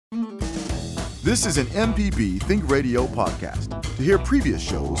This is an MPB Think Radio podcast. To hear previous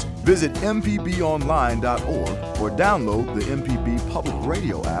shows, visit mpbonline.org or download the MPB Public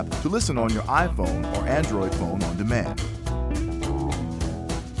Radio app to listen on your iPhone or Android phone on demand.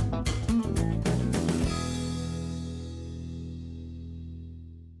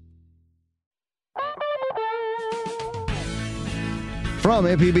 From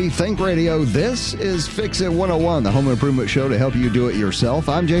MPB Think Radio, this is Fix It 101, the home improvement show to help you do it yourself.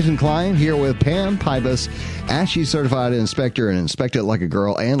 I'm Jason Klein, here with Pam Pybus, ASHI certified inspector and Inspect It Like a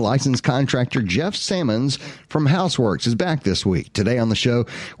Girl, and licensed contractor Jeff Sammons from Houseworks is back this week. Today on the show,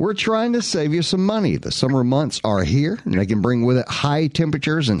 we're trying to save you some money. The summer months are here, and they can bring with it high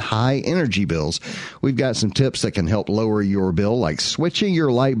temperatures and high energy bills. We've got some tips that can help lower your bill, like switching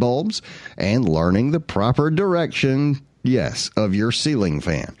your light bulbs and learning the proper direction, yes, of your ceiling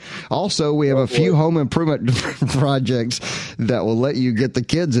fan. Also, we have a few home improvement projects that will let you get the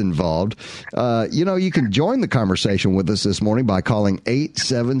kids involved. You can join the conversation with us this morning by calling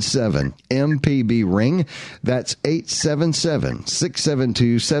 877-MPB-RING. That's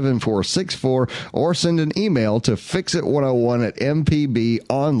 877-672-7464, or send an email to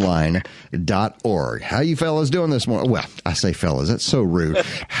fixit101@mpbonline.org. How you fellas doing this morning? Well, I say fellas, that's so rude.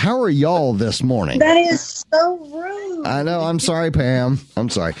 How are y'all this morning? That is so rude. I know. I'm sorry, Pam. I'm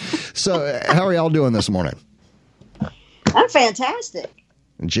sorry. So, how are y'all doing this morning? I'm fantastic.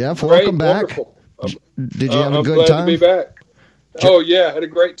 Jeff, welcome back. Wonderful. Did you have a good glad time? to be back. Oh, yeah, had a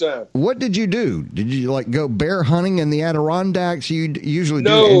great time. What did you do? Did you go bear hunting in the Adirondacks? You usually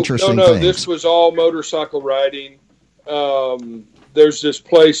do interesting No. things. This was all motorcycle riding. There's this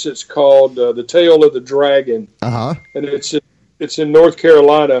place. It's called the Tail of the Dragon, and it's in North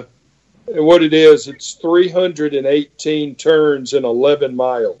Carolina. And what it is, it's 318 turns in 11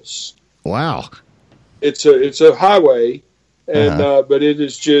 miles. Wow. It's a highway, and but it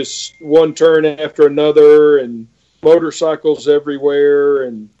is just one turn after another, and motorcycles everywhere.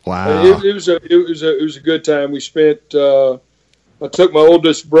 And wow, it was a good time. We spent. I took my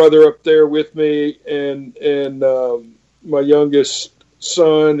oldest brother up there with me, and my youngest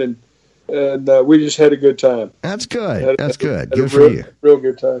son, and we just had a good time. That's good. That's good. Good for you. Real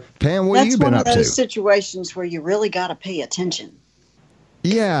good time. Pam, what have you been up to? That's one of those situations where you really got to pay attention.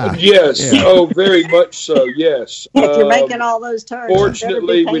 Yeah. Yes. Yeah. Oh, very much so. Yes. If you're making all those turns.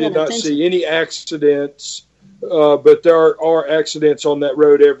 Fortunately, we did not see any accidents, but there are accidents on that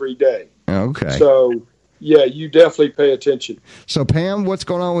road every day. Okay. So, yeah, you definitely pay attention. So, Pam, what's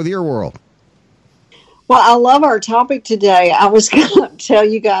going on with your world? Well, I love our topic today. I was going to tell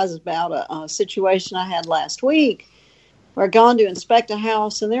you guys about a situation I had last week where I'd gone to inspect a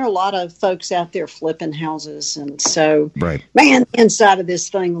house, and there are a lot of folks out there flipping houses. And so, man, the inside of this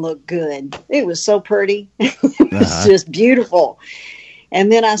thing looked good. It was so pretty. It was just beautiful. And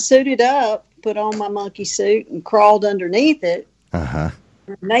then I suited up, put on my monkey suit, and crawled underneath it. And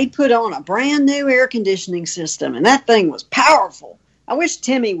they put on a brand new air conditioning system, and that thing was powerful. I wish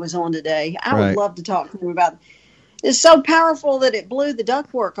Timmy was on today. I would love to talk to him about it. It's so powerful that it blew the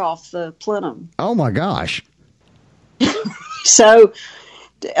ductwork off the plenum. Oh, my gosh. So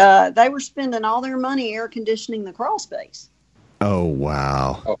they were spending all their money air conditioning the crawl space. Oh,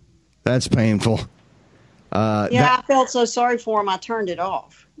 wow. That's painful. I felt so sorry for him, I turned it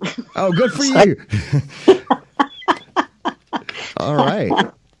off. Oh, good for you. All right.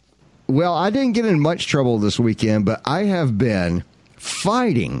 Well, I didn't get in much trouble this weekend, but I have been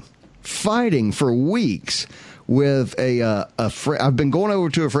fighting for weeks with a friend. I've been going over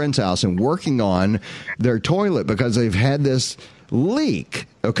to a friend's house and working on their toilet because they've had this leak.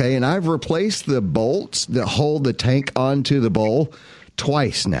 Okay, and I've replaced the bolts that hold the tank onto the bowl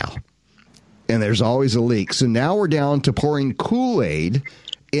twice now, and there's always a leak. So now we're down to pouring Kool-Aid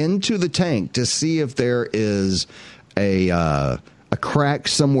into the tank to see if there is a crack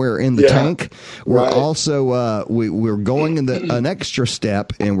somewhere in the tank. We're also we're going in an extra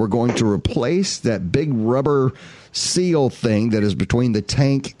step, and we're going to replace that big rubber seal thing that is between the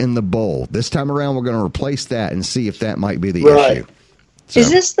tank and the bowl. This time around, we're going to replace that and see if that might be the issue. So,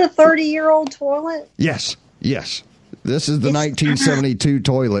 is this the 30-year-old toilet? Yes. This is the 1972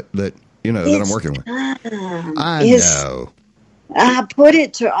 toilet that I'm working with. I know. I put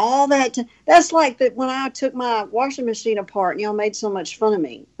it to all that. That's like that when I took my washing machine apart and y'all made so much fun of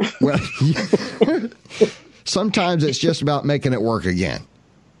me. Well, sometimes it's just about making it work again.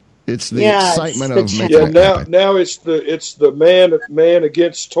 It's the excitement of making it happen. Now it's the man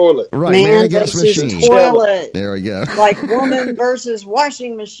against toilet. Right, man against machine. Toilet. There we go. Like woman versus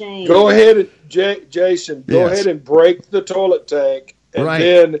washing machine. Go ahead, Jason. Go ahead and break the toilet tank, and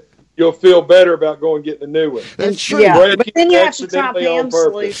then you'll feel better about going and getting a new one. That's true. Yeah, but then you have to try Pam's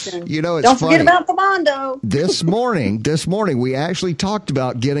solution. You know, it's Don't funny. forget about the Mondo. This morning, we actually talked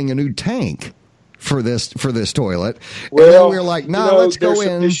about getting a new tank for this toilet. Well, and then we were like, no, let's go there's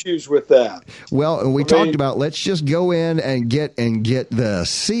in. some issues with that. Well, and we talked about let's just go in and get the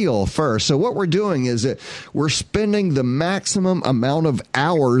seal first. So what we're doing is that we're spending the maximum amount of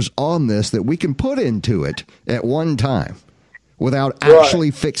hours on this that we can put into it at one time without actually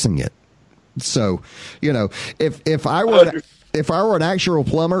fixing it. So, you know, if I were an actual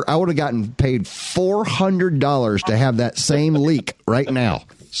plumber, I would have gotten paid $400 to have that same leak right now.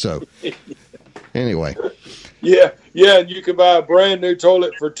 So, anyway. Yeah, and you can buy a brand new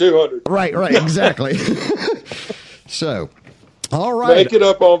toilet for $200. Right, exactly. So, all right. Make it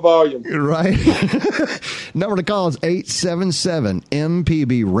up on volume. Right. Number to call is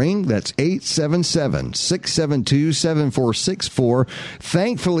 877-MPB-RING. That's 877-672-7464.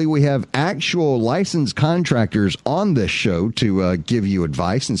 Thankfully, we have actual licensed contractors on this show to give you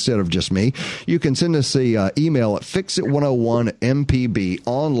advice instead of just me. You can send us an email at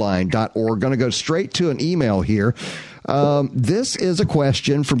fixit101mpbonline.org. Going to go straight to an email here. This is a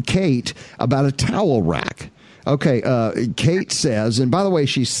question from Kate about a towel rack. Okay, Kate says, and by the way,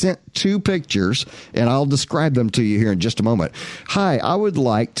 she sent 2 pictures, and I'll describe them to you here in just a moment. Hi, I would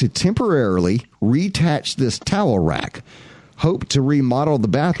like to temporarily reattach this towel rack. Hope to remodel the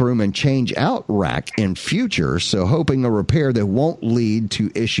bathroom and change out rack in future, so hoping a repair that won't lead to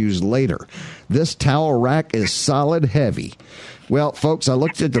issues later. This towel rack is solid heavy. Well, folks, I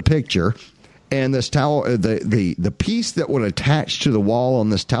looked at the picture, and this towel, the piece that would attach to the wall on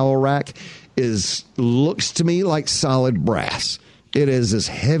this towel rack looks to me like solid brass. It is as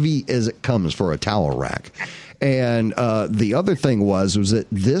heavy as it comes for a towel rack. And the other thing was that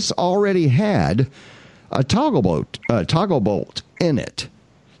this already had a toggle bolt in it.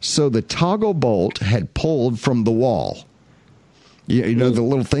 So the toggle bolt had pulled from the wall. You know, the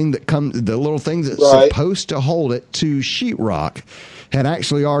little thing that's supposed to hold it to sheetrock had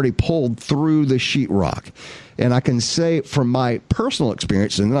actually already pulled through the sheetrock. And I can say from my personal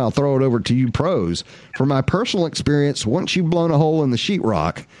experience, and then I'll throw it over to you pros, from my personal experience, once you've blown a hole in the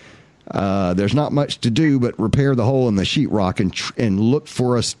sheetrock, there's not much to do but repair the hole in the sheetrock and look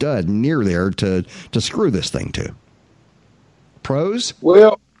for a stud near there to screw this thing to. Pros?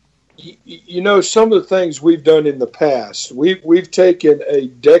 Well, you know, some of the things we've done in the past, we've taken a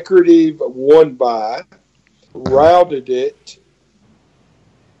decorative 1x, routed it,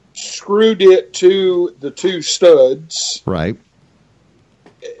 screwed it to the 2 studs, right,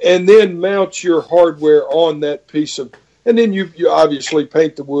 and then mount your hardware on that piece of, and then you obviously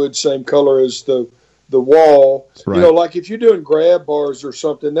paint the wood same color as the wall. Right. You know, like if you're doing grab bars or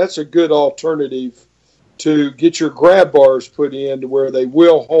something, that's a good alternative to get your grab bars put in to where they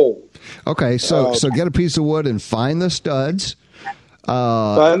will hold. Okay, so get a piece of wood and find the studs.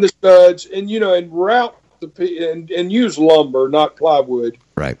 Find the studs, and and route and use lumber, not plywood.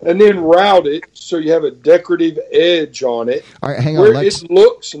 Right. And then route it so you have a decorative edge on it. All right, hang on. Where it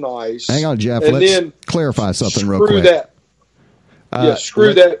looks nice. Hang on, Jeff. And let's then clarify something real quick.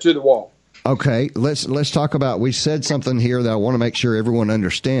 Screw that to the wall. Okay, let's talk about, we said something here that I want to make sure everyone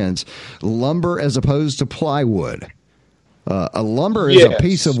understands. Lumber as opposed to plywood. A lumber is a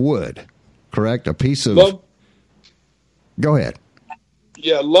piece of wood, correct? A piece of... Go ahead.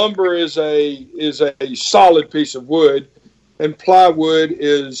 Yeah, lumber is a solid piece of wood, and plywood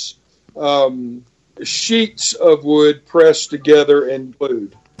is sheets of wood pressed together and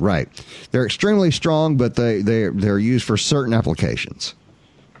glued. Right. They're extremely strong, but they're used for certain applications.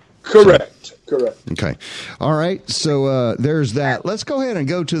 Correct. Okay. All right. So there's that. Let's go ahead and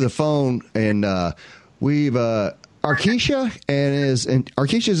go to the phone, and we've Arkeisha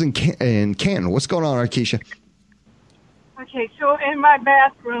Arkeisha's in Canton. What's going on, Arkeisha? Okay, so in my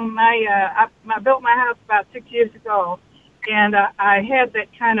bathroom, I built my house about 6 years ago, and I had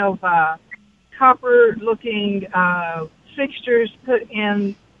that kind of copper-looking fixtures put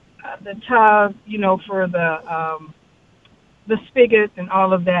in the tub, for the spigot and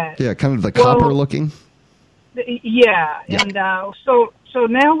all of that. Yeah, kind of the copper-looking. Yeah, and so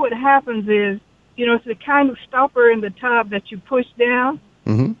now what happens is, it's the kind of stopper in the tub that you push down,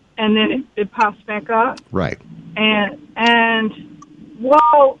 and then it pops back up. Right. And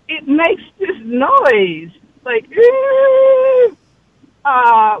well, it makes this noise like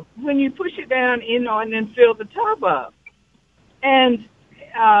when you push it down, and then fill the tub up, and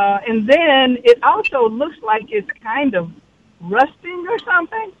then it also looks like it's kind of rusting or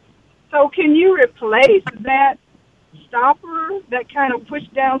something. So can you replace that stopper, that kind of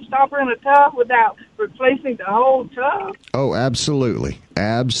push-down stopper in the tub without replacing the whole tub? Oh, absolutely.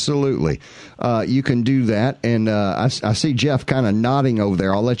 Absolutely. You can do that. And I see Jeff kind of nodding over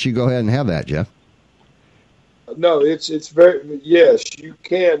there. I'll let you go ahead and have that, Jeff. No, it's very, yes, you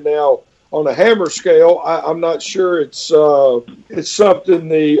can. Now, on a hammer scale, I'm not sure it's something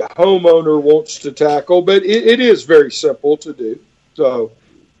the homeowner wants to tackle, but it is very simple to do. So,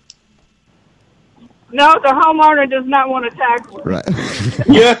 no, the homeowner does not want to tackle it. Right.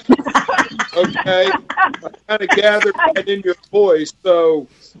 Yeah. Okay. I kind of gathered that in your voice. So,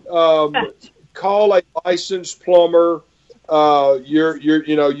 call a licensed plumber.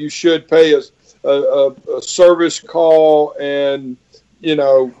 You should pay a service call and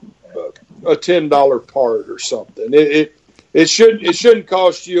a $10 part or something. It shouldn't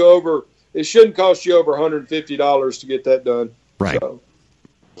cost you over $150 to get that done. Right. So.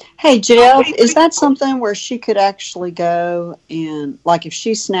 Hey, Jeff, is that something where she could actually go and, like, if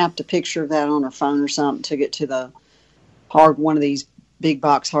she snapped a picture of that on her phone or something, to get to one of these big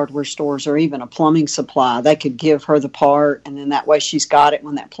box hardware stores or even a plumbing supply, they could give her the part, and then that way she's got it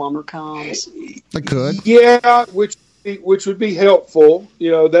when that plumber comes? They could. Yeah, which would be helpful.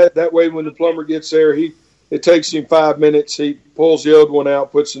 That way when the plumber gets there, it takes him 5 minutes. He pulls the old one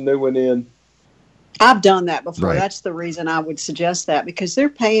out, puts the new one in. I've done that before. Right. That's the reason I would suggest that, because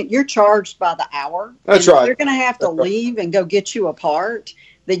you're charged by the hour. That's right. They're going to have to leave and go get you a part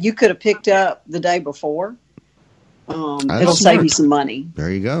that you could have picked up the day before. It'll save you some money.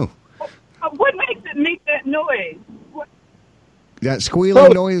 There you go. What makes it make that noise? That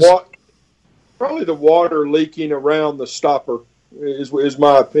squealing noise? Probably the water leaking around the stopper is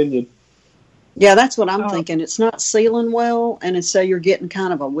my opinion. Yeah, that's what I'm thinking. It's not sealing well, and so you're getting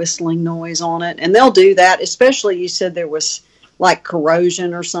kind of a whistling noise on it. And they'll do that, especially you said there was like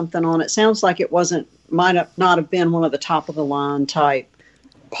corrosion or something on it. Sounds like it might not have been one of the top of the line type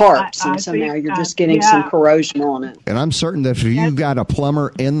parts, and so now you're just getting some corrosion on it. And I'm certain that if you've got a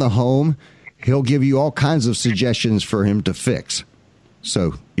plumber in the home, he'll give you all kinds of suggestions for him to fix.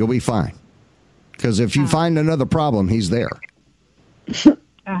 So you'll be fine. Because if you find another problem, he's there.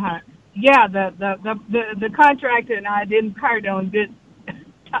 Yeah, the contractor and I didn't part on good.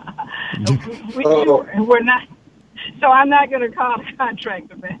 We're not. So I'm not going to call the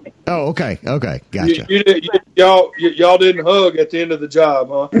contractor back. Oh, okay, gotcha. Y'all didn't hug at the end of the job,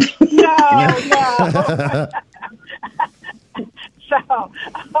 huh? No. So,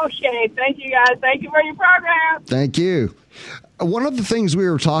 okay, thank you guys. Thank you for your program. Thank you. One of the things we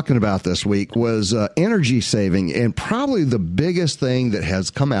were talking about this week was energy saving, and probably the biggest thing that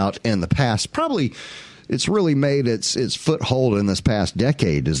has come out in the past, probably it's really made its foothold in this past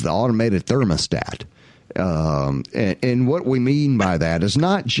decade, is the automated thermostat. And what we mean by that is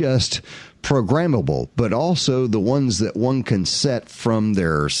not just programmable, but also the ones that one can set from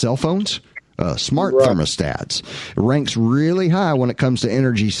their cell phones. Smart thermostats. It ranks really high when it comes to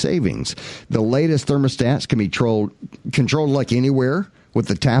energy savings. The latest thermostats can be controlled like anywhere with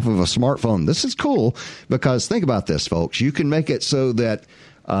the tap of a smartphone. This is cool because think about this, folks. You can make it so that,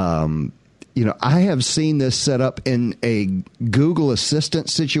 I have seen this set up in a Google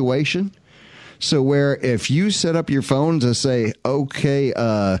Assistant situation. So where if you set up your phone to say, okay,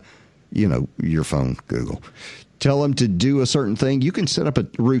 your phone, Google, tell them to do a certain thing, you can set up a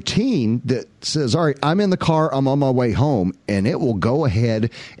routine that says, all right, I'm in the car, I'm on my way home, and it will go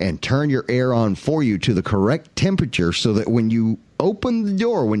ahead and turn your air on for you to the correct temperature so that when you open the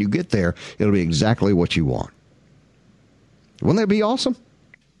door, when you get there, it'll be exactly what you want. Wouldn't that be awesome?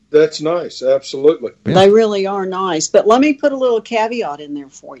 That's nice. Absolutely. Yeah. They really are nice. But let me put a little caveat in there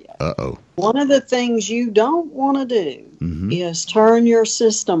for you. Uh-oh. One of the things you don't want to do is turn your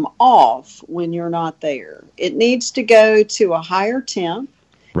system off when you're not there. It needs to go to a higher temp.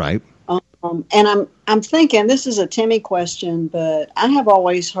 Right. And I'm thinking, this is a Timmy question, but I have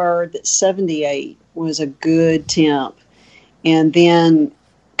always heard that 78 was a good temp. And then,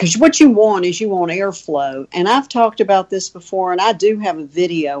 because what you want is you want airflow. And I've talked about this before, and I do have a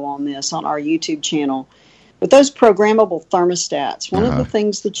video on this on our YouTube channel. With those programmable thermostats, one of the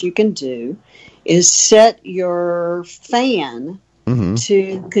things that you can do is set your fan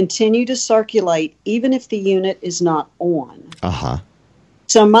to continue to circulate even if the unit is not on.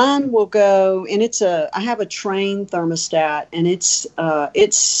 So mine will go, and I have a Trane thermostat, and it's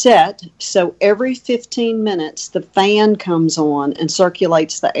set so every 15 minutes the fan comes on and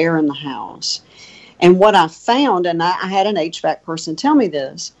circulates the air in the house. And what I found, and I had an HVAC person tell me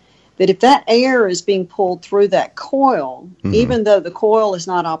this, that if that air is being pulled through that coil, even though the coil is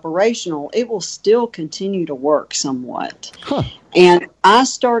not operational, it will still continue to work somewhat. And I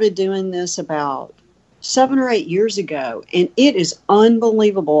started doing this about 7 or 8 years ago, and it is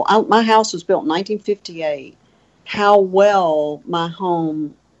unbelievable. My house was built in 1958. How well my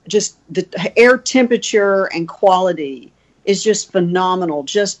home, just the air temperature and quality is just phenomenal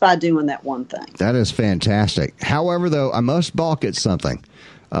just by doing that one thing. That is fantastic. However, though, I must balk at something,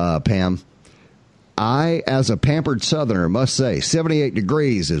 Pam. I, as a pampered Southerner, must say 78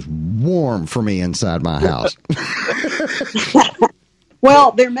 degrees is warm for me inside my house.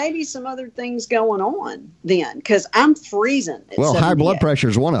 Well, there may be some other things going on then, because I'm freezing. Well, high blood pressure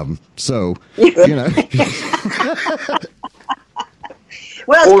is one of them. So, you know.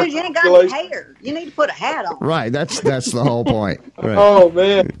 Well, it's because you ain't got any hair. You need to put a hat on. Right. That's the whole point. Right. Oh,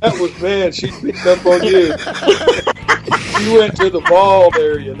 man. She picked up on you. You went to the ball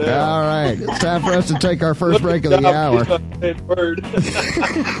area now. All right. It's time for us to take our first break of the hour.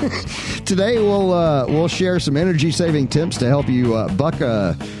 Today, we'll share some energy-saving tips to help you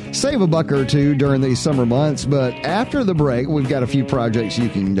save a buck or two during these summer months. But after the break, we've got a few projects you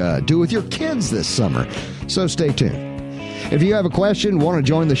can do with your kids this summer. So stay tuned. If you have a question, want to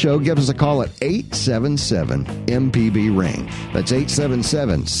join the show, give us a call at 877-MPB-RING. That's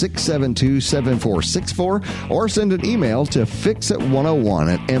 877-672-7464. Or send an email to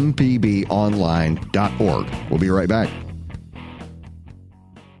fixit101@mpbonline.org. We'll be right back.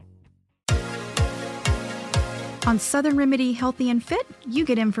 On Southern Remedy Healthy and Fit, you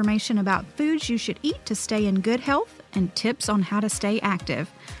get information about foods you should eat to stay in good health and tips on how to stay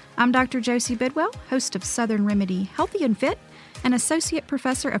active. I'm Dr. Josie Bidwell, host of Southern Remedy Healthy and Fit, and Associate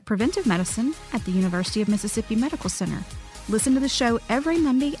Professor of Preventive Medicine at the University of Mississippi Medical Center. Listen to the show every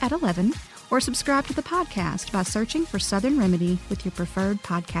Monday at 11, or subscribe to the podcast by searching for Southern Remedy with your preferred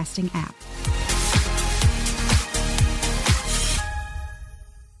podcasting app.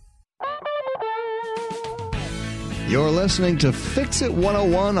 You're listening to Fix It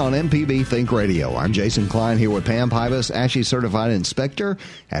 101 on MPB Think Radio. I'm Jason Klein here with Pam Pybus, ASHI certified inspector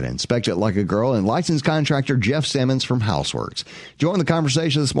at Inspect It Like a Girl, and licensed contractor Jeff Simmons from Houseworks. Join the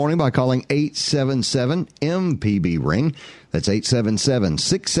conversation this morning by calling 877-MPB-RING. That's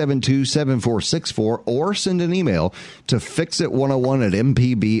 877-672-7464, or send an email to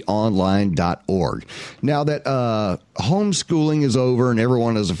fixit101@mpbonline.org. Now that homeschooling is over and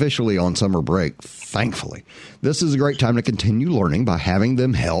everyone is officially on summer break, thankfully, this is a great time to continue learning by having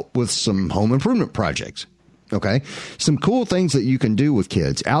them help with some home improvement projects. Okay. Some cool things that you can do with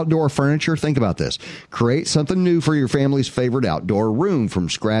kids. Outdoor furniture. Think about this. Create something new for your family's favorite outdoor room from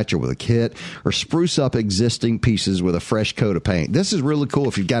scratch or with a kit, or spruce up existing pieces with a fresh coat of paint. This is really cool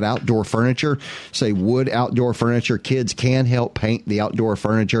if you've got outdoor furniture, say wood outdoor furniture. Kids can help paint the outdoor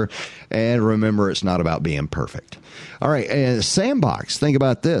furniture. And remember, it's not about being perfect. All right. And sandbox. Think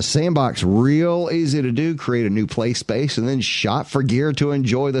about this. Sandbox, real easy to do. Create a new play space and then shop for gear to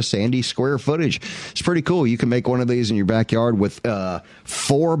enjoy the sandy square footage. It's pretty cool. You can make one of these in your backyard with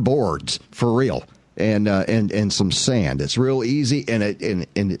 4 boards for real and some sand. It's real easy and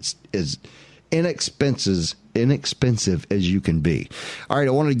it's as inexpensive as you can be. All right,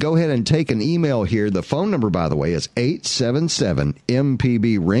 I wanted to go ahead and take an email here. The phone number, by the way, is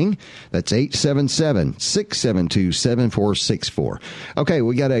 877-MPB-RING. That's 877-672-7464. Okay,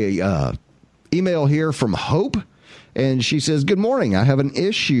 we got a email here from Hope. And she says, good morning. I have an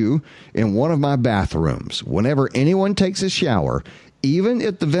issue in one of my bathrooms. Whenever anyone takes a shower, even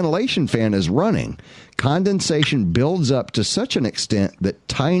if the ventilation fan is running, condensation builds up to such an extent that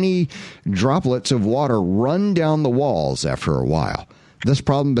tiny droplets of water run down the walls after a while. This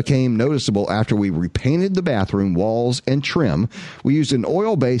problem became noticeable after we repainted the bathroom walls and trim. We used an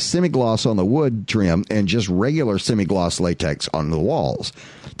oil-based semi-gloss on the wood trim and just regular semi-gloss latex on the walls.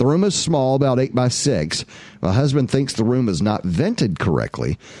 The room is small, about 8 by 6. My husband thinks the room is not vented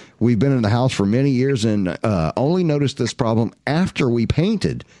correctly. We've been in the house for many years and only noticed this problem after we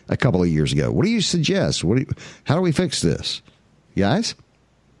painted a couple of years ago. What do you suggest? How do we fix this? Guys?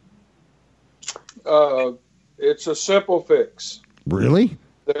 It's a simple fix. Really?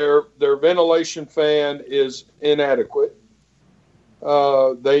 Their ventilation fan is inadequate.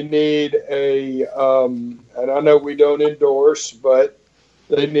 They need and I know we don't endorse, but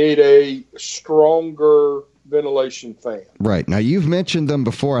they need a stronger ventilation fan. Right. Now, you've mentioned them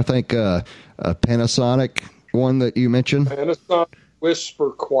before. I think a Panasonic one that you mentioned. Panasonic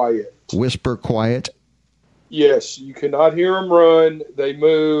Whisper Quiet. Whisper Quiet. Yes. You cannot hear them run. They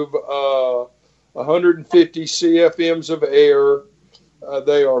move 150 CFMs of air.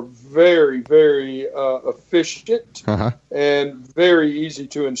 They are very, very efficient and very easy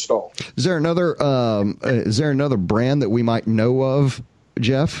to install. Is there another brand that we might know of,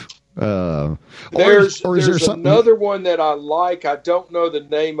 Jeff, There's another one that I like. I don't know the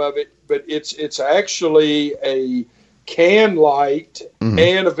name of it, but it's actually a can light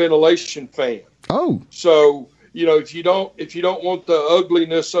and a ventilation fan. Oh, so if you don't want the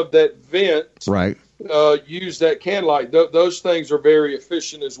ugliness of that vent, right, use that can light. Those things are very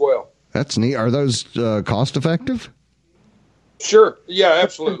efficient as well. That's neat. Are those cost effective? Sure. Yeah,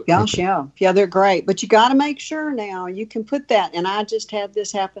 absolutely. Gosh, yeah, they're great. But you got to make sure now you can put that. And I just had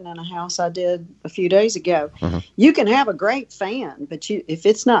this happen in a house I did a few days ago. You can have a great fan, but if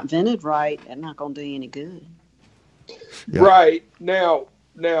it's not vented right, it's not going to do you any good. Yeah. Right now,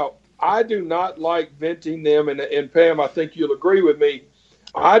 I do not like venting them, and Pam, I think you'll agree with me.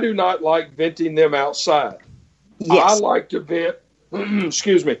 I do not like venting them outside. Yes. I like to vent.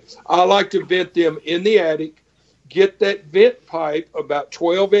 Excuse me. I like to vent them in the attic. Get that vent pipe about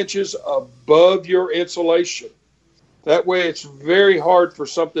 12 inches above your insulation. That way it's very hard for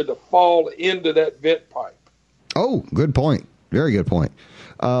something to fall into that vent pipe. Oh, good point. Very good point.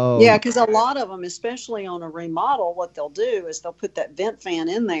 Yeah, because a lot of them, especially on a remodel, what they'll do is they'll put that vent fan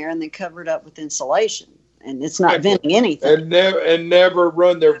in there and then cover it up with insulation. And it's not venting anything. And never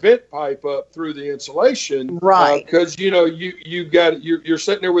run their vent pipe up through the insulation. Right. Because, you're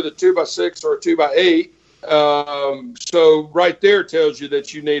sitting there with a 2x6 or a 2x8. So right there tells you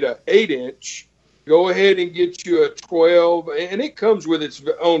that you need a 8-inch. Go ahead and get you a 12, and it comes with its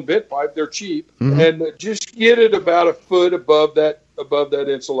own vent pipe. They're cheap, and just get it about a foot above that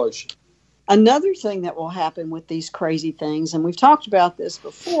insulation. Another thing that will happen with these crazy things, and we've talked about this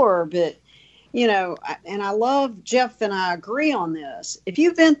before, but and I love Jeff and I agree on this. If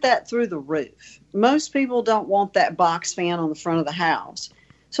you vent that through the roof, most people don't want that box fan on the front of the house,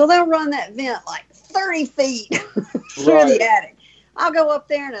 so they'll run that vent like 30 feet through the attic. I'll go up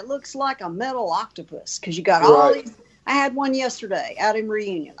there and it looks like a metal octopus because you got all these. I had one yesterday out in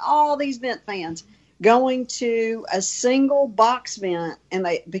Reunion. All these vent fans going to a single box vent, and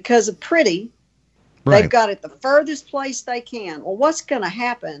because of pretty, they've got it the furthest place they can. Well, what's going to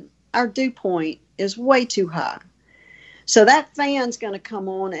happen? Our dew point is way too high. So that fan's going to come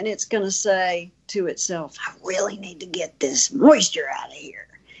on and it's going to say to itself, I really need to get this moisture out of here.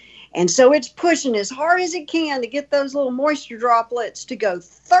 And so it's pushing as hard as it can to get those little moisture droplets to go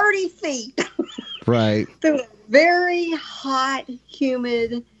 30 feet right through a very hot,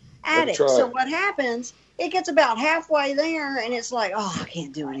 humid attic. Right. So what happens, it gets about halfway there and it's like, oh, I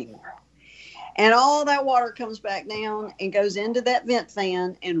can't do it anymore. And all that water comes back down and goes into that vent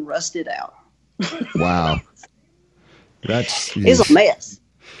fan and rusts it out. Wow. It's a mess.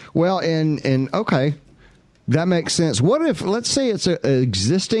 Well, and okay. That makes sense. What if, let's say it's an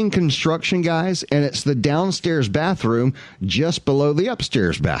existing construction, guys, and it's the downstairs bathroom just below the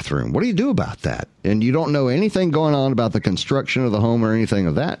upstairs bathroom? What do you do about that? And you don't know anything going on about the construction of the home or anything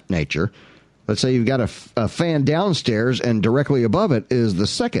of that nature. Let's say you've got a fan downstairs and directly above it is the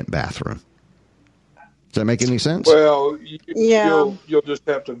second bathroom. Does that make any sense? Well, you'll just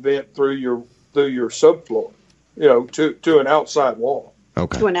have to vent through your subfloor, to an outside wall.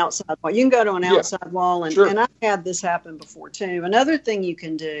 Okay. To an outside wall. You can go to an outside wall, and I've had this happen before, too. Another thing you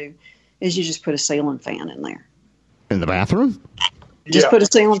can do is you just put a ceiling fan in there. In the bathroom? Just put a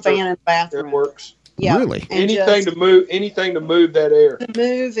ceiling fan in the bathroom. It works. Yeah. Really? Anything to move that air. To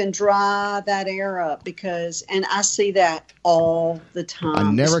move and dry that air up, and I see that all the time. I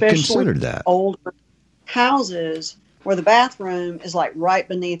never considered that. Older houses where the bathroom is like right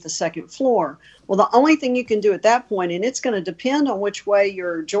beneath the second floor. Well, the only thing you can do at that point, and it's going to depend on which way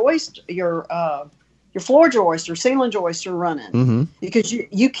your floor joist or ceiling joist are running, because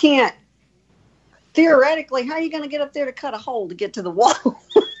you can't, theoretically, how are you going to get up there to cut a hole to get to the wall?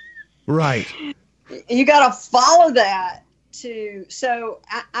 Right. You got to follow that so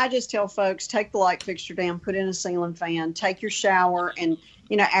I just tell folks, take the light fixture down, put in a ceiling fan, take your shower, and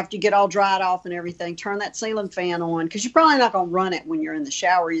after you get all dried off and everything, turn that ceiling fan on, because you're probably not going to run it when you're in the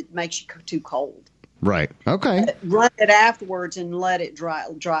shower. It makes you too cold. Right. Okay. Run it afterwards and let it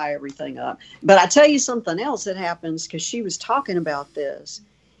dry everything up. But I tell you something else that happens, because she was talking about this,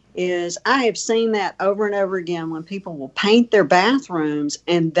 is I have seen that over and over again when people will paint their bathrooms,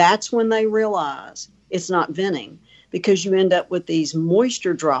 and that's when they realize it's not venting, because you end up with these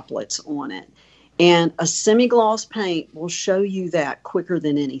moisture droplets on it. And a semi-gloss paint will show you that quicker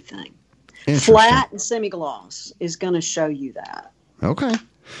than anything. Flat and semi-gloss is going to show you that. Okay.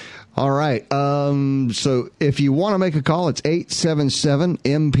 All right. So if you want to make a call, it's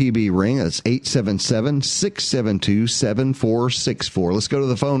 877-MPB-RING. That's 877-672-7464. Let's go to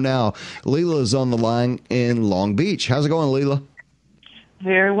the phone now. Leela is on the line in Long Beach. How's it going, Leela?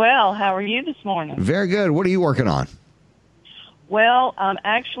 Very well. How are you this morning? Very good. What are you working on? Well, I'm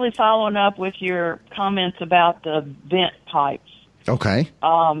actually following up with your comments about the vent pipes. Okay.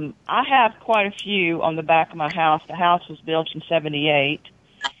 I have quite a few on the back of my house. The house was built in 1978,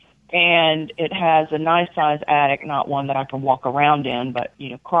 and it has a nice size attic, not one that I can walk around in, but,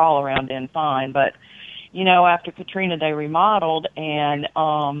 crawl around in fine. But, after Katrina, they remodeled, and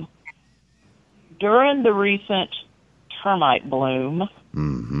during the recent termite bloom,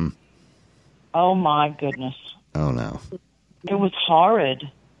 mm-hmm. Oh, my goodness. Oh, no. It was horrid.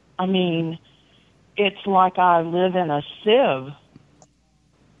 I mean, it's like I live in a sieve.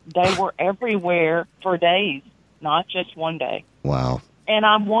 They were everywhere for days, not just one day. Wow. And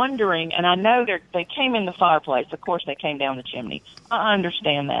I'm wondering, and I know they came in the fireplace. Of course, they came down the chimney. I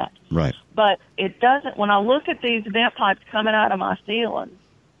understand that. Right. But it doesn't, when I look at these vent pipes coming out of my ceiling,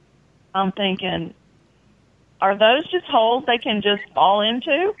 I'm thinking, are those just holes they can just fall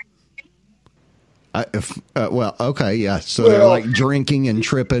into? Well, okay, yeah. So they're like drinking and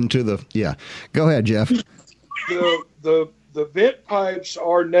tripping to the, yeah. Go ahead, Jeff. The vent pipes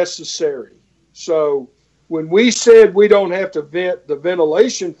are necessary. So when we said we don't have to vent the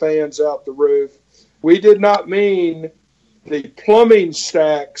ventilation fans out the roof, we did not mean the plumbing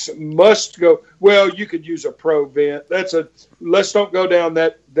stacks must go. Well, you could use a pro vent. Let's don't go down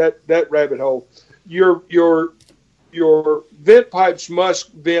that rabbit hole. Your vent pipes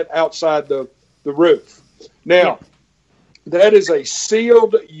must vent outside the roof. Now, that is a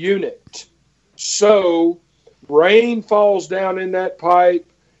sealed unit. So rain falls down in that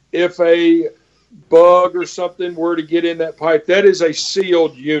pipe. If a bug or something were to get in that pipe, that is a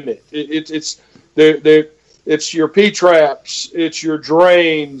sealed unit. It's your P-traps, it's your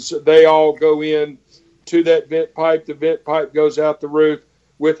drains. They all go in to that vent pipe. The vent pipe goes out the roof.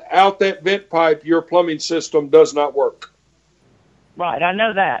 Without that vent pipe, your plumbing system does not work. Right, I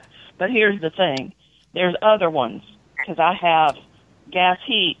know that. But here's the thing. There's other ones, because I have gas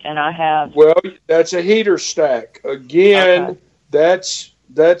heat and I have... Well, that's a heater stack. Again, okay.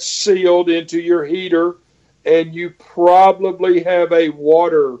 That's sealed into your heater, and you probably have a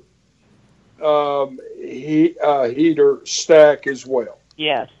water heater stack as well.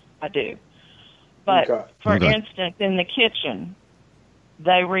 Yes, I do. But for instance, in the kitchen,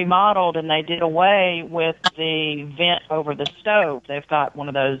 they remodeled and they did away with the vent over the stove. They've got one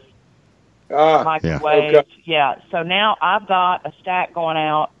of those microwaves. Okay. Yeah. So now I've got a stack going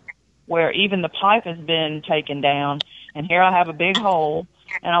out where even the pipe has been taken down, and here I have a big hole,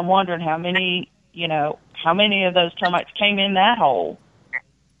 and I'm wondering how many of those termites came in that hole.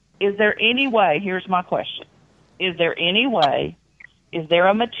 Is there any way, here's my question, is there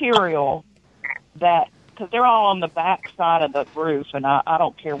a material that, because they're all on the back side of the roof, and I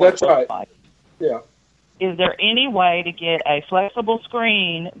don't care what it looks like. Yeah. Is there any way to get a flexible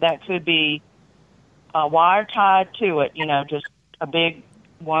screen that could be wire tied to it, just a big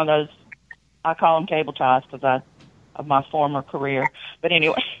one of those, I call them cable ties because of my former career. But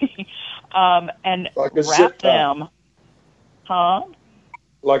anyway, and like wrap them. Huh?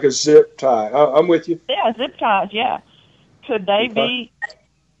 Like a zip tie. I'm with you. Yeah, zip ties, yeah. Could they be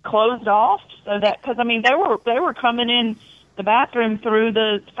closed off so that, because, they were coming in the bathroom through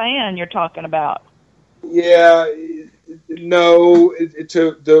the fan you're talking about. Yeah, no.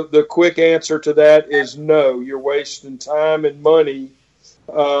 The quick answer to that is no. You're wasting time and money.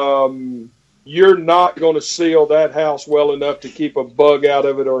 You're not going to seal that house well enough to keep a bug out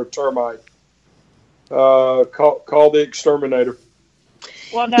of it or a termite. Call the exterminator.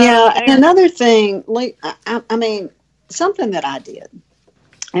 Well, no, and another thing, something that I did,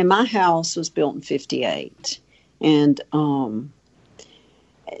 and my house was built in 1958, and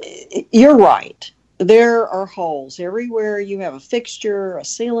you're right. There are holes everywhere. You have a fixture, a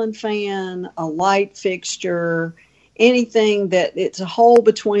ceiling fan, a light fixture, anything that it's a hole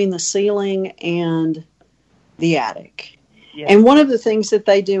between the ceiling and the attic. Yeah. And one of the things that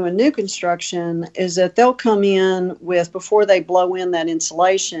they do in new construction is that they'll come in with, before they blow in that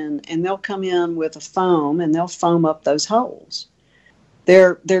insulation, and they'll come in with a foam and they'll foam up those holes.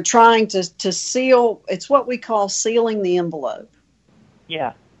 They're trying to seal. It's what we call sealing the envelope.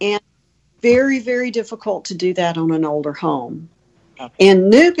 Yeah. And very, very difficult to do that on an older home. Okay. In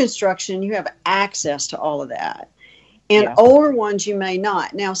new construction, you have access to all of that. And older ones, you may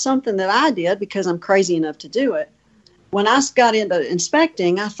not. Now, something that I did, because I'm crazy enough to do it, when I got into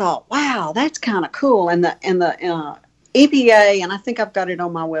inspecting, I thought, wow, that's kind of cool. And the EPA, and I think I've got it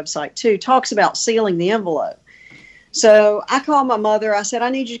on my website too, talks about sealing the envelope. So I called my mother. I said, I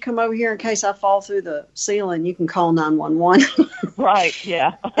need you to come over here in case I fall through the ceiling. You can call 911. Right,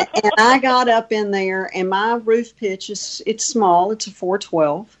 yeah. And I got up in there, and my roof pitch it's small. It's a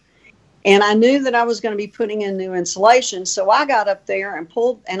 412. And I knew that I was going to be putting in new insulation. So I got up there and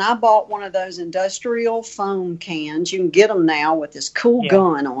I bought one of those industrial foam cans. You can get them now with this cool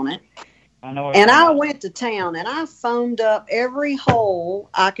gun on it. I went to town and I foamed up every hole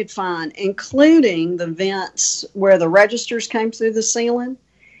I could find, including the vents where the registers came through the ceiling.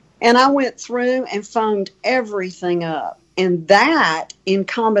 And I went through and foamed everything up. And that, in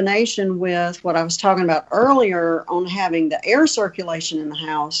combination with what I was talking about earlier on having the air circulation in the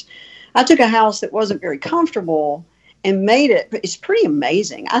house, I took a house that wasn't very comfortable and made it. It's pretty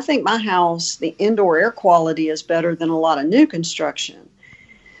amazing. I think my house, the indoor air quality is better than a lot of new construction.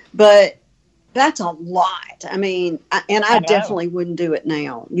 But that's a lot. I mean, I definitely wouldn't do it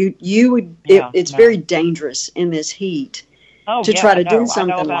now. You would. It's very dangerous in this heat to try to do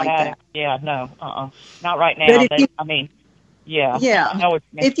something like that. Yeah, no, not right now. Yeah.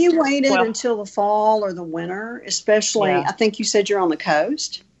 If you waited until the fall or the winter, especially, I think you said you're on the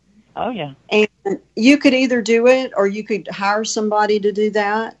coast. Oh, yeah. And you could either do it or you could hire somebody to do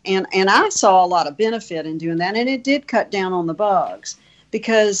that. And I saw a lot of benefit in doing that. And it did cut down on the bugs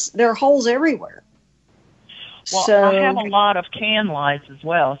because there are holes everywhere. Well, I have a lot of can lights as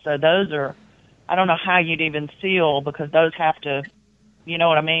well. So those are, I don't know how you'd even seal because those have to, you know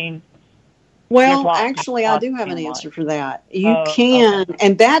what I mean? Well, actually, I do have an answer for that. You can,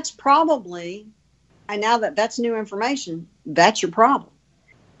 and that's probably, and now that's new information, that's your problem.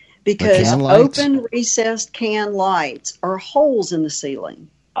 Because open recessed can lights are holes in the ceiling.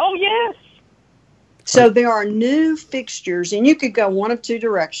 Oh, yes. So there are new fixtures, and you could go one of two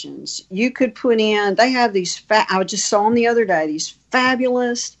directions. You could put in, they have these, I just saw them the other day, these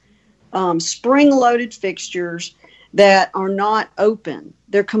fabulous spring-loaded fixtures that are not open.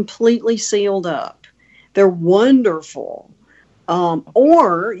 They're completely sealed up. They're wonderful.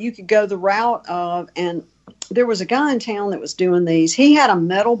 Or you could go the route of, and there was a guy in town that was doing these. He had a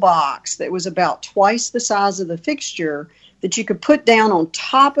metal box that was about twice the size of the fixture that you could put down on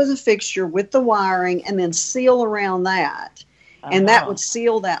top of the fixture with the wiring and then seal around that. And that would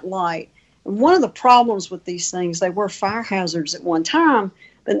seal that light. And one of the problems with these things, they were fire hazards at one time,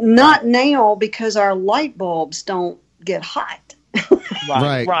 but not now because our light bulbs don't get hot.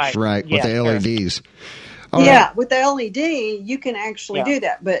 Right. With the LEDs. With the LED, you can actually do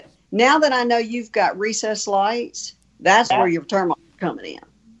that. But now that I know you've got recessed lights, that's where your termites are coming in.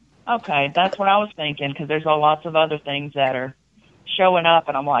 Okay, that's what I was thinking because there's lots of other things that are showing up,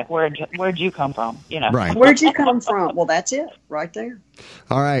 and I'm like, where'd you come from? You know, right? Where'd you come from? Well, that's it, right there.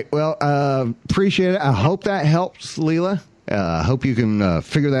 All right. Well, appreciate it. I hope that helps, Leila. I hope you can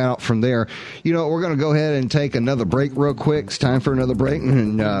figure that out from there. You know, we're going to go ahead and take another break real quick. It's time for another break,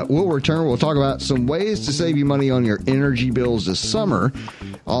 and we'll return. We'll talk about some ways to save you money on your energy bills this summer.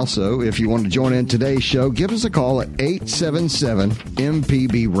 Also, if you want to join in today's show, give us a call at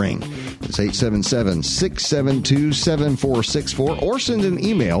 877-MPB-RING. It's 877-672-7464, or send an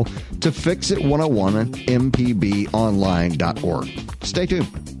email to fixit101@mpbonline.org. Stay tuned.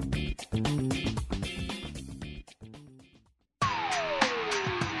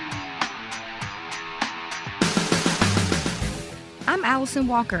 I'm Allison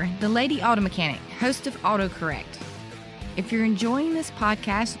Walker, the Lady Auto Mechanic, host of AutoCorrect. If you're enjoying this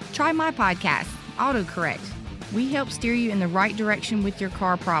podcast, try my podcast, AutoCorrect. We help steer you in the right direction with your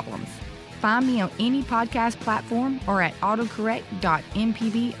car problems. Find me on any podcast platform or at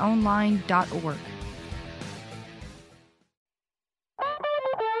autocorrect.mpbonline.org.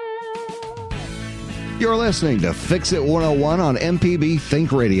 You're listening to Fix It 101 on MPB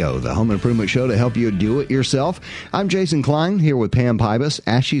Think Radio, the home improvement show to help you do it yourself. I'm Jason Klein, here with Pam Pybus,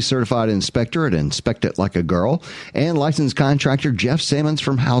 ASHI certified inspector at Inspect It Like a Girl, and licensed contractor Jeff Sammons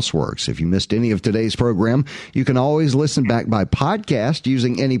from Houseworks. If you missed any of today's program, you can always listen back by podcast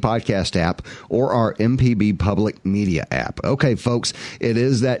using any podcast app or our MPB Public Media app. Okay, folks, it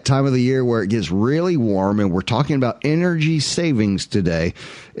is that time of the year where it gets really warm, and we're talking about energy savings today.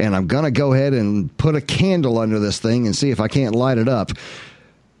 And I'm going to go ahead and put a candle under this thing and see if I can't light it up.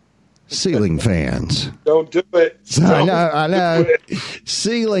 Ceiling fans. Don't do it. I know.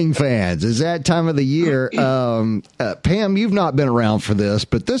 Ceiling fans. It's that time of the year. Pam, you've not been around for this,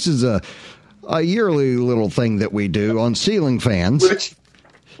 but this is a yearly little thing that we do on ceiling fans.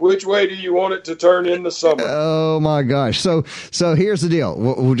 Which way do you want it to turn in the summer? Oh, my gosh. So here's the deal.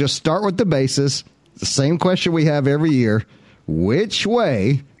 We'll just start with the basis. The same question we have every year. Which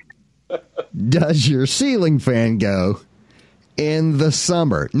way does your ceiling fan go in the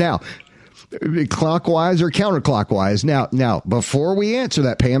summer? Now, clockwise or counterclockwise? Now, before we answer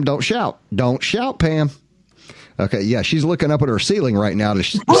that, Pam, don't shout. Don't shout, Pam. Okay, yeah, she's looking up at her ceiling right now to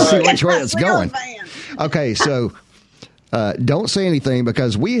see which way it's going. Okay, so don't say anything,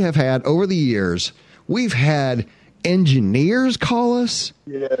 because we have had, over the years, we've had engineers call us.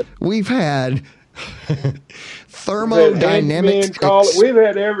 Yeah. We've had thermodynamics. We've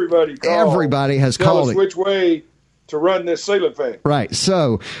had everybody call. Everybody has tell called us which way to run this ceiling fan. Right.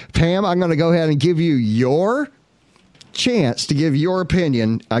 So, Pam, I'm going to go ahead and give you your chance to give your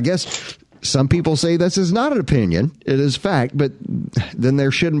opinion. I guess some people say this is not an opinion. It is fact, but then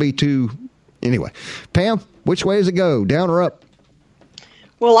there shouldn't be two. Anyway, Pam, which way does it go, down or up?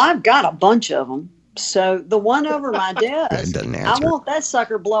 Well, I've got a bunch of them. So the one over my desk, I want that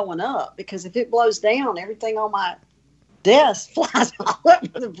sucker blowing up, because if it blows down, everything on my desk flies all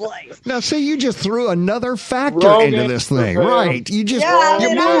over the place. Now, see, you just threw another factor into this thing. Right. You just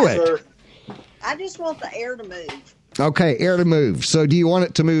blew it. I just want the air to move. Okay, air to move. So do you want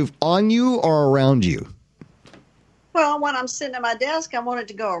it to move on you or around you? Well, when I'm sitting at my desk, I want it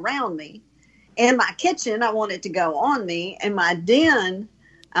to go around me. In my kitchen, I want it to go on me. In my den,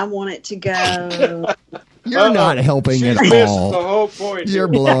 I want it to go. You're not helping at all. The whole point. You're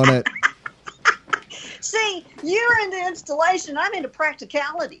blowing it. See, you're into installation. I'm into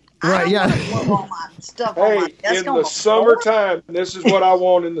practicality. Right, I don't want all my stuff on my desk in the summertime, this is what I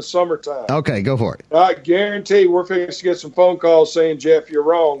want in the summertime. Okay, go for it. I guarantee we're fixing to get some phone calls saying, Jeff, you're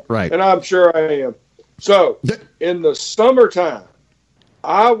wrong. Right. And I'm sure I am. So, in the summertime,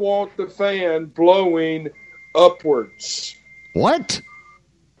 I want the fan blowing upwards. What?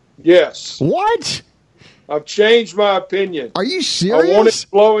 Yes. What? I've changed my opinion. Are you serious? I want it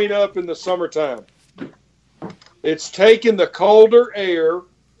blowing up in the summertime. It's taking the colder air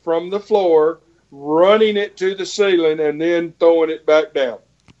from the floor, running it to the ceiling, and then throwing it back down.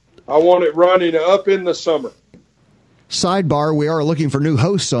 I want it running up in the summer. Sidebar, we are looking for new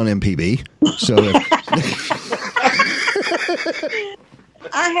hosts on MPB. So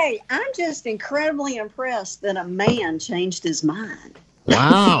I'm just incredibly impressed that a man changed his mind.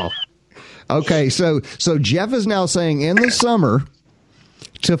 Wow. Okay, so Jeff is now saying in the summer,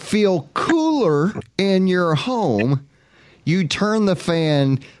 to feel cooler in your home, you turn the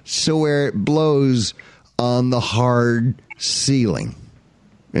fan so where it blows on the hard ceiling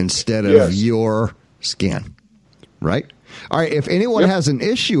instead of your skin. Right? All right, if anyone has an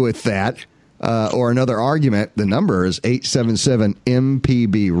issue with that, or another argument, the number is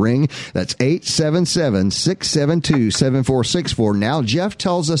 877-MPB-RING. That's 877-672-7464. Now, Jeff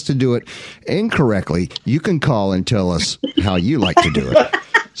tells us to do it incorrectly. You can call and tell us how you like to do it.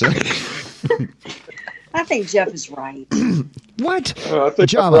 So, I think Jeff is right. What? I think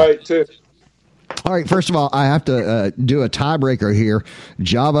Java. I'm right, too. All right, first of all, I have to do a tiebreaker here.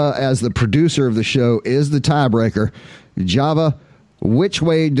 Java, as the producer of the show, is the tiebreaker. Java, which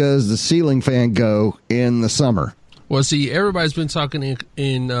way does the ceiling fan go in the summer? Well, see, everybody's been talking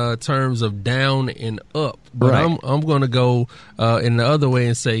in terms of down and up, but right. I'm going to go in the other way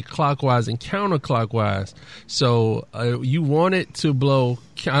and say clockwise and counterclockwise. So you want it to blow,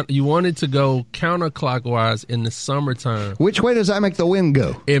 you want it to go counterclockwise in the summertime. Which way does that make the wind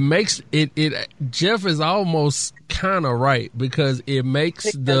go? It makes it. Jeff is almost kind of right, because it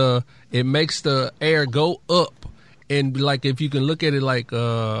makes the air go up. And like, if you can look at it like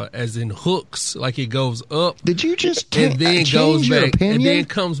as in hooks, like it goes up. Did you just and then goes back opinion? And then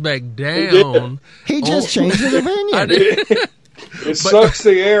comes back down? He just changed his opinion. It sucks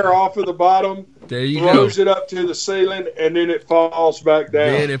the air off of the bottom. There you throws it up to the ceiling, and then it falls back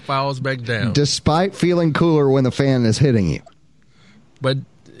down. Then it falls back down. Despite feeling cooler when the fan is hitting you. But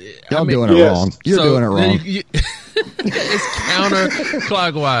y'all doing it wrong. You're doing it wrong. It's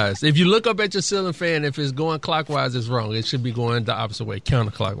counterclockwise. If you look up at your ceiling fan, if it's going clockwise, it's wrong. It should be going the opposite way,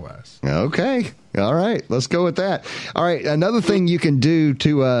 counterclockwise. Okay. All right. Let's go with that. All right. Another thing you can do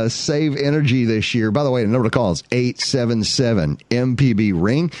to save energy this year, by the way, the number to call is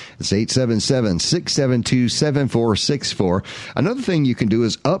 877-MPB-RING. It's 877-672-7464. Another thing you can do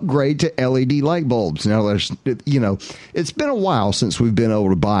is upgrade to LED light bulbs. Now, it's been a while since we've been able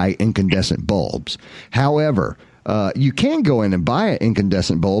to buy incandescent bulbs. However, you can go in and buy an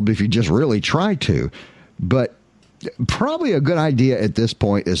incandescent bulb if you just really try to, but probably a good idea at this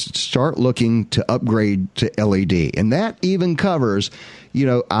point is to start looking to upgrade to LED. And that even covers,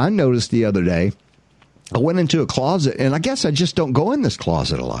 I noticed the other day, I went into a closet, and I guess I just don't go in this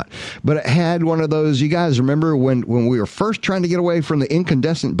closet a lot, but it had one of those, you guys remember when we were first trying to get away from the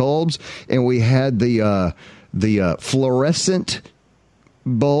incandescent bulbs, and we had the fluorescent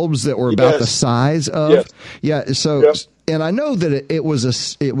bulbs that were about the size of and I know that it was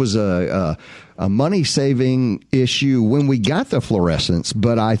a money saving issue when we got the fluorescents,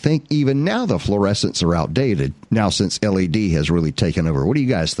 but I think even now the fluorescents are outdated now since LED has really taken over. What do you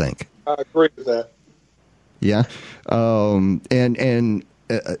guys think? I agree with that. Yeah. And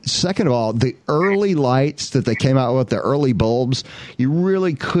second of all, the early lights that they came out with, the early bulbs, you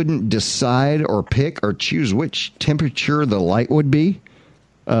really couldn't decide or pick or choose which temperature the light would be.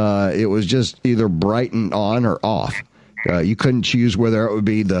 It was just either bright and on or off. You couldn't choose whether it would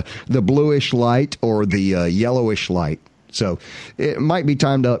be the bluish light or the yellowish light. So it might be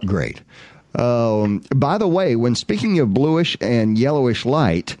time to upgrade. By the way, when speaking of bluish and yellowish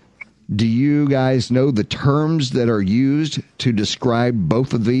light, do you guys know the terms that are used to describe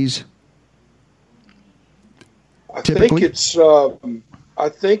both of these? I think it's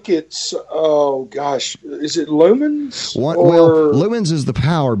oh gosh, is it lumens? Well, lumens is the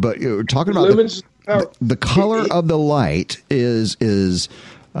power, but you're talking about the color of the light is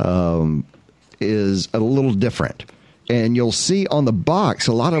a little different. And you'll see on the box,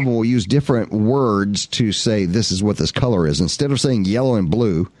 a lot of them will use different words to say this is what this color is. Instead of saying yellow and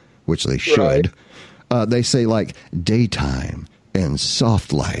blue, which they should, they say like daytime and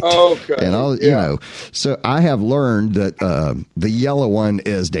soft light. Okay. And all, you know, so I have learned that the yellow one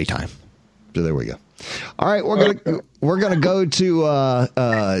is daytime. So there we go. All right, we're gonna go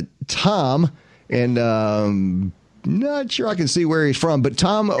to Tom, and not sure I can see where he's from, but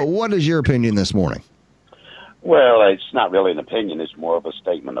Tom, what is your opinion this morning? Well, it's not really an opinion. It's more of a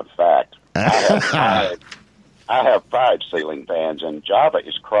statement of fact. I have 5 ceiling fans, and Java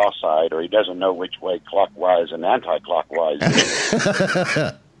is cross-eyed, or he doesn't know which way clockwise and anti-clockwise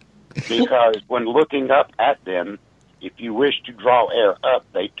is. Because when looking up at them, if you wish to draw air up,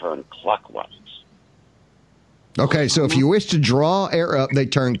 they turn clockwise. Okay, so if you wish to draw air up, they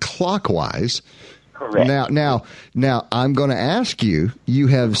turn clockwise. Correct. Now, I'm going to ask you. You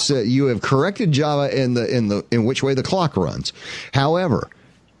have corrected Java in which way the clock runs. However,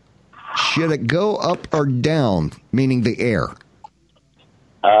 should it go up or down, meaning the air?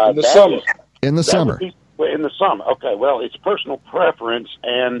 In the summer. In the summer. In the summer. Okay. Well, it's personal preference,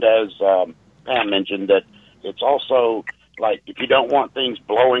 and as Pam mentioned, that it's also like if you don't want things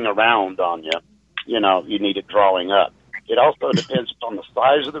blowing around on you, you need it drawing up. It also depends on the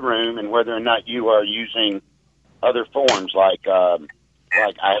size of the room and whether or not you are using other forms. Like I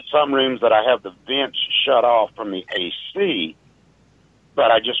have some rooms that I have the vents shut off from the AC,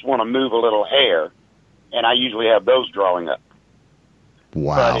 but I just want to move a little air, and I usually have those drawing up.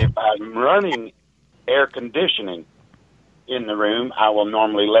 Wow. But if I'm running air conditioning in the room, I will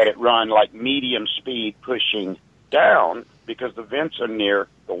normally let it run like medium speed pushing down because the vents are near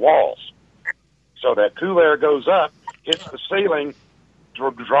the walls. So that cool air goes up, hits the ceiling,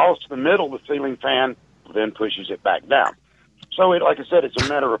 draws to the middle of the ceiling fan, then pushes it back down. So, like I said, it's a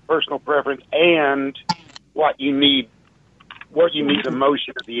matter of personal preference and what you need the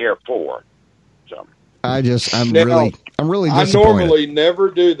motion of the air for. So, I'm really disappointed. I normally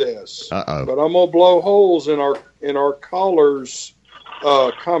never do this, but I'm gonna blow holes in our caller's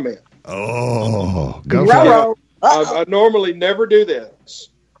comment. Oh, go for it. I normally never do this.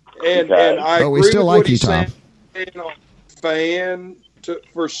 And I agree still with like what he's saying on fan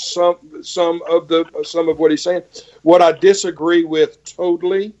for some of what he's saying. What I disagree with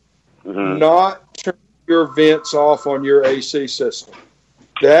totally, not turn your vents off on your AC system.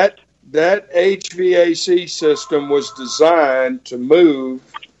 That HVAC system was designed to move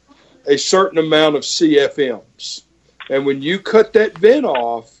a certain amount of CFMs, and when you cut that vent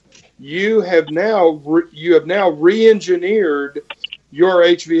off, you have now re-engineered your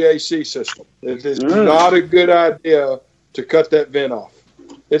HVAC system. It is not a good idea to cut that vent off.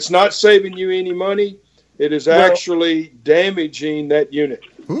 It's not saving you any money. It is actually damaging that unit.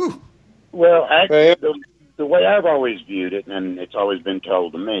 Ooh. Well, actually, the way I've always viewed it, and it's always been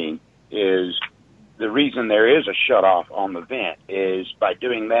told to me, is the reason there is a shutoff on the vent is by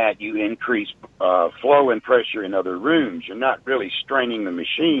doing that, you increase flow and pressure in other rooms. You're not really straining the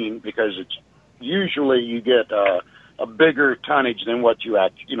machine because it's usually you get a bigger tonnage than what you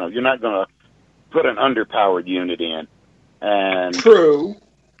you're not going to put an underpowered unit in. And true.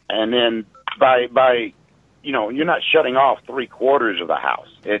 And then by you're not shutting off 3/4 of the house.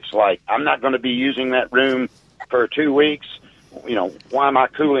 It's like, I'm not going to be using that room for 2 weeks. Why am I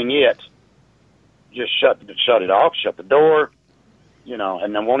cooling it? Just shut it off, shut the door,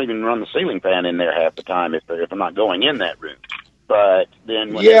 and then won't even run the ceiling fan in there half the time if I'm not going in that room. But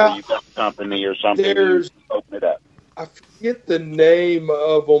then whenever you've got company or something, you open it up. I forget the name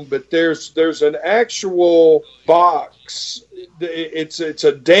of them, but there's an actual box. It's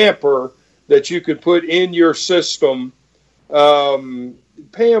a damper that you could put in your system. Pam,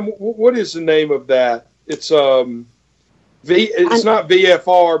 what is the name of that? It's It's not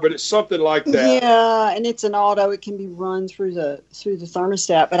VFR, but it's something like that. Yeah, and it's an auto. It can be run through the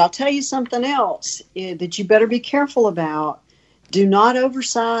thermostat. But I'll tell you something else that you better be careful about. Do not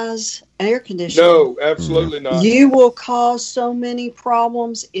oversize air conditioning. No, absolutely not. You will cause so many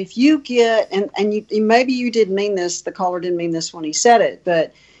problems if you get, and you, maybe you didn't mean this, the caller didn't mean this when he said it,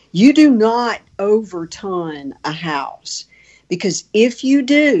 but you do not overton a house. Because if you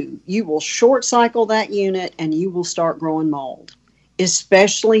do, you will short cycle that unit and you will start growing mold,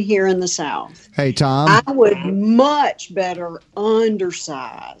 especially here in the South. Hey, Tom. I would much better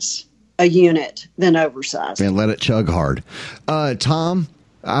undersize a unit than oversize. And let it chug hard. Tom,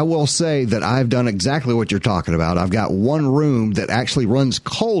 I will say that I've done exactly what you're talking about. I've got one room that actually runs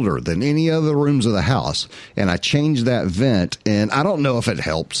colder than any other rooms of the house, and I changed that vent, and I don't know if it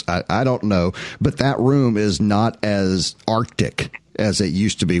helps. I don't know, but that room is not as Arctic as it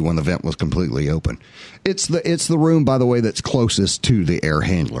used to be when the vent was completely open. It's the room, by the way, that's closest to the air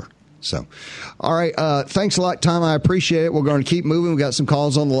handler. So, all right. Thanks a lot, Tom. I appreciate it. We're going to keep moving. We've got some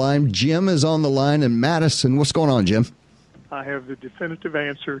calls on the line. Jim is on the line in Madison. What's going on, Jim? I have the definitive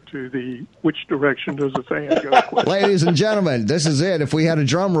answer to which direction does the fan go? Ladies and gentlemen, this is it. If we had a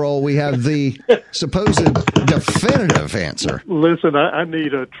drum roll, we have the supposed definitive answer. Listen, I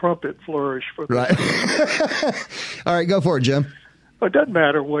need a trumpet flourish for this. Right. All right, go for it, Jim. It doesn't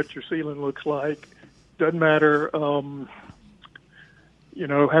matter what your ceiling looks like. Doesn't matter,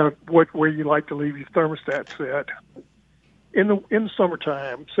 where you like to leave your thermostat set. In the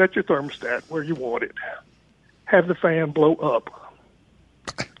summertime, set your thermostat where you want it. Have the fan blow up.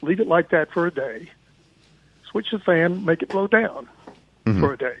 Leave it like that for a day. Switch the fan, make it blow down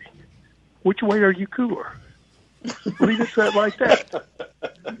for a day. Which way are you cooler? Leave it set like that.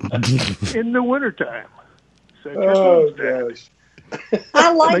 In the wintertime, set your thermostat. Gosh.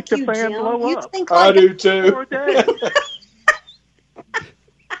 I like make the you, fan Jim. blow You up. think like I do too. For a day.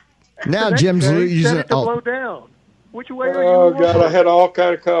 Now Jim's using set it to blow down. Which way are you? Oh, God, I had all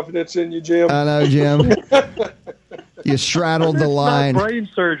kind of confidence in you, Jim. I know, Jim. You straddled the line. Not brain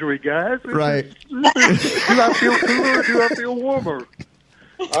surgery, guys. Right. Do I feel cooler or do I feel warmer?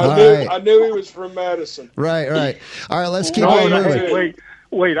 I knew he was from Madison. Right. All right, let's keep on moving.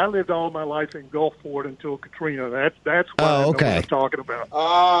 Wait, I lived all my life in Gulfport until Katrina. That's what I know what I'm talking about.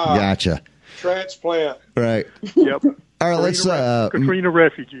 Gotcha. Transplant. Right. Yep. All right, let's Katrina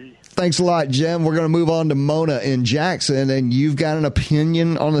refugee. Thanks a lot, Jim. We're going to move on to Mona in Jackson, and you've got an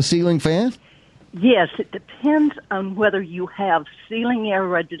opinion on the ceiling fan? Yes, it depends on whether you have ceiling air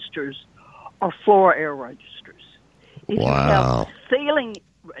registers or floor air registers. If you have ceiling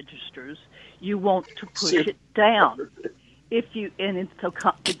registers, you want to push it down. It'll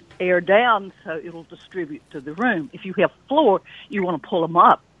cut the air down so it'll distribute to the room. If you have floor, you want to pull them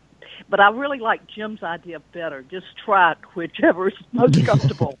up. But I really like Jim's idea better. Just try it, whichever is most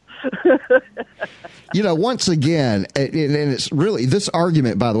comfortable. Once again, and it's really this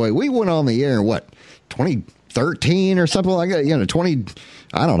argument, by the way, we went on the air in 2013 or something like that,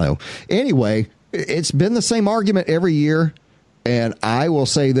 I don't know. Anyway, it's been the same argument every year. And I will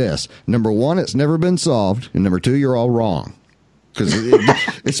say this. Number one, it's never been solved. And number two, you're all wrong. Because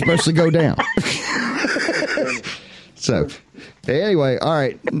it's supposed to go down. So, anyway, all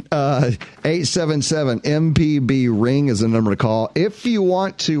right. 877-MPB-RING is the number to call. If you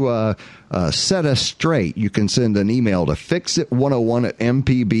want to set us straight, you can send an email to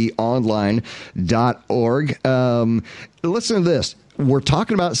fixit101@mpbonline.org. Listen to this. We're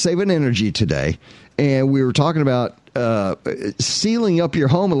talking about saving energy today. And we were talking about sealing up your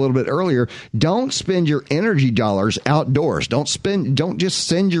home a little bit earlier. Don't spend your energy dollars outdoors. Don't just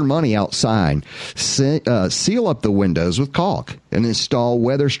send your money outside. Seal up the windows with caulk and install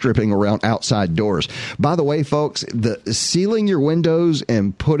weather stripping around outside doors. By the way, folks, the sealing your windows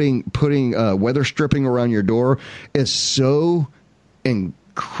and putting weather stripping around your door is so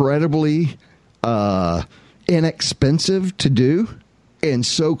incredibly inexpensive to do and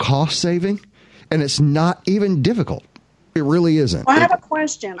so cost saving. And it's not even difficult. It really isn't. Well, I have a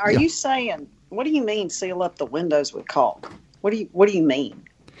question. Are you saying, what do you mean seal up the windows with caulk? What do you mean?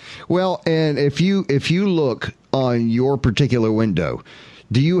 Well, and if you look on your particular window,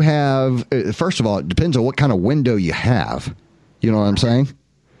 do you have, first of all, it depends on what kind of window you have. You know what I'm saying?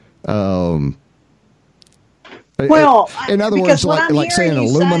 Well, in other words, like saying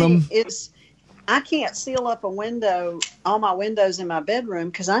aluminum. I can't seal up all my windows in my bedroom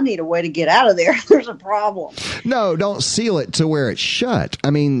because I need a way to get out of there if there's a problem. No, don't seal it to where it's shut. I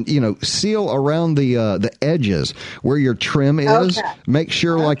mean, seal around the edges where your trim is. Okay. Make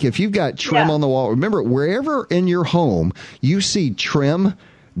sure, like, if you've got trim on the wall, remember, wherever in your home you see trim,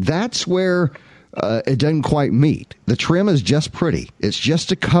 that's where it doesn't quite meet. The trim is just pretty. It's just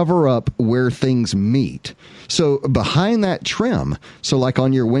to cover up where things meet. So behind that trim, so like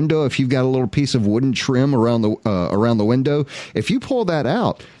on your window, if you've got a little piece of wooden trim around the window, if you pull that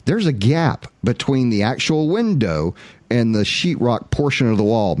out, there's a gap between the actual window and the sheetrock portion of the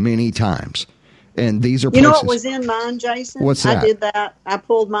wall many times. And these are places. You know what was in mine, Jason? What's that? I did that. I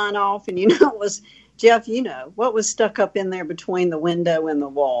pulled mine off, and you know it was, Jeff, you know, what was stuck up in there between the window and the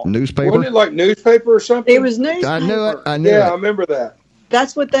wall? Newspaper? Wasn't it like newspaper or something? It was newspaper. I knew it. I knew it. Yeah, I remember that.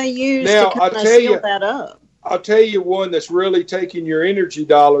 That's what they used Now, to kind of seal that up. I'll tell you one that's really taking your energy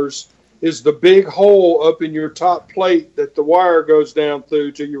dollars is the big hole up in your top plate that the wire goes down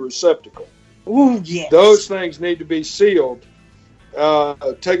through to your receptacle. Ooh, yes. Those things need to be sealed.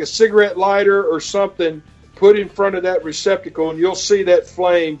 Take a cigarette lighter or something, put in front of that receptacle, and you'll see that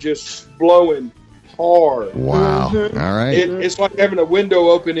flame just blowing hard. Wow. Mm-hmm. All right. It's like having a window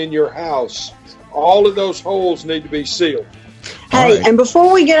open in your house. All of those holes need to be sealed. Hey, right. And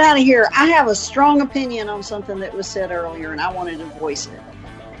before we get out of here, I have a strong opinion on something that was said earlier, and I wanted to voice it.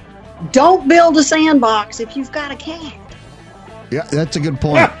 Don't build a sandbox if you've got a cat. Yeah, that's a good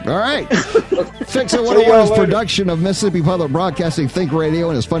point. All right. Fix It 101 is production of Mississippi Public Broadcasting Think Radio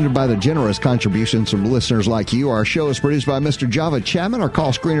and is funded by the generous contributions from listeners like you. Our show is produced by Mr. Java Chapman. Our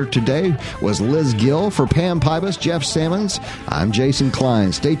call screener today was Liz Gill. For Pam Pybus, Jeff Sammons, I'm Jason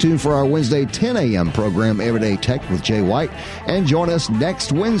Klein. Stay tuned for our Wednesday 10 a.m. program, Everyday Tech with Jay White. And join us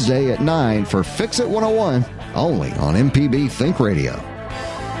next Wednesday at 9 for Fix It 101, only on MPB Think Radio.